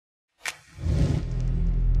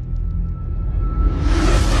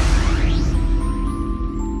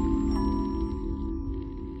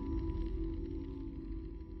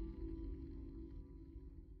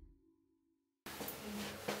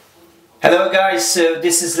Hello guys, so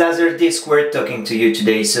this is Laserdiscworld talking to you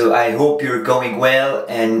today, so I hope you're going well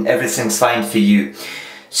and everything's fine for you.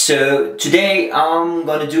 So today I'm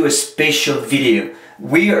gonna do a special video.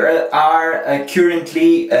 We are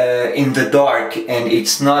currently in the dark, and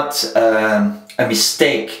it's not a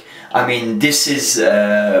mistake. I mean, this is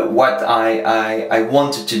what I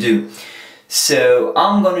wanted to do. So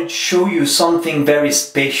I'm gonna show you something very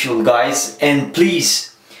special, guys, and please,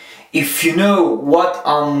 if you know what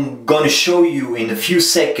I'm gonna show you in a few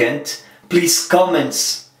seconds, please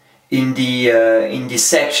comment in the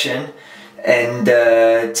section and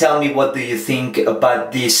tell me what do you think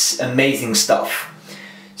about this amazing stuff.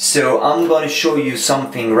 So I'm gonna show you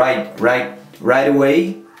something right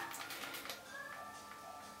away.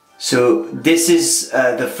 So this is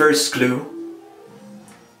the first clue.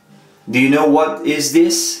 Do you know what is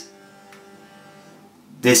this?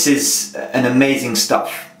 This is an amazing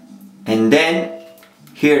stuff. And then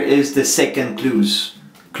here is the second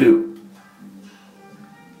clue.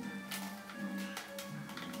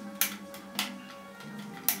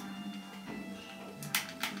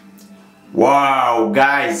 Wow,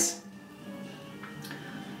 guys!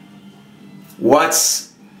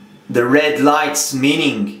 What's the red light's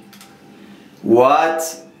meaning? What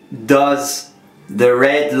does the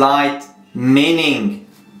red light meaning?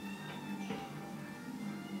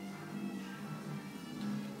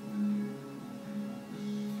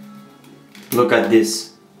 Look at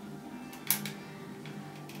this.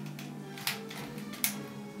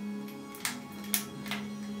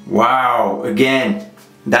 Wow, again,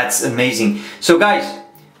 that's amazing. So guys,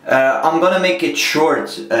 I'm gonna make it short.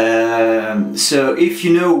 So if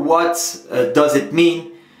you know what does it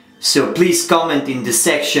mean, so please comment in the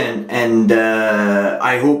section, and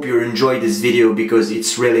I hope you enjoy this video because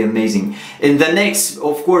it's really amazing. In the next,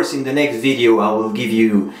 of course, in the next video I will give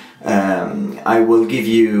you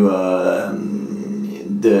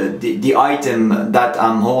the item that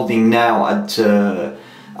I'm holding now at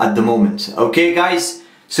the moment. Okay guys,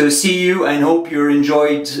 so see you and hope you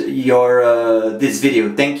enjoyed your this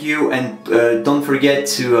video. Thank you, and don't forget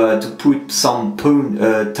to put some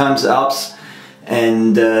thumbs ups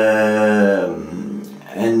and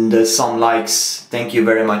some likes. Thank you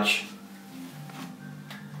very much.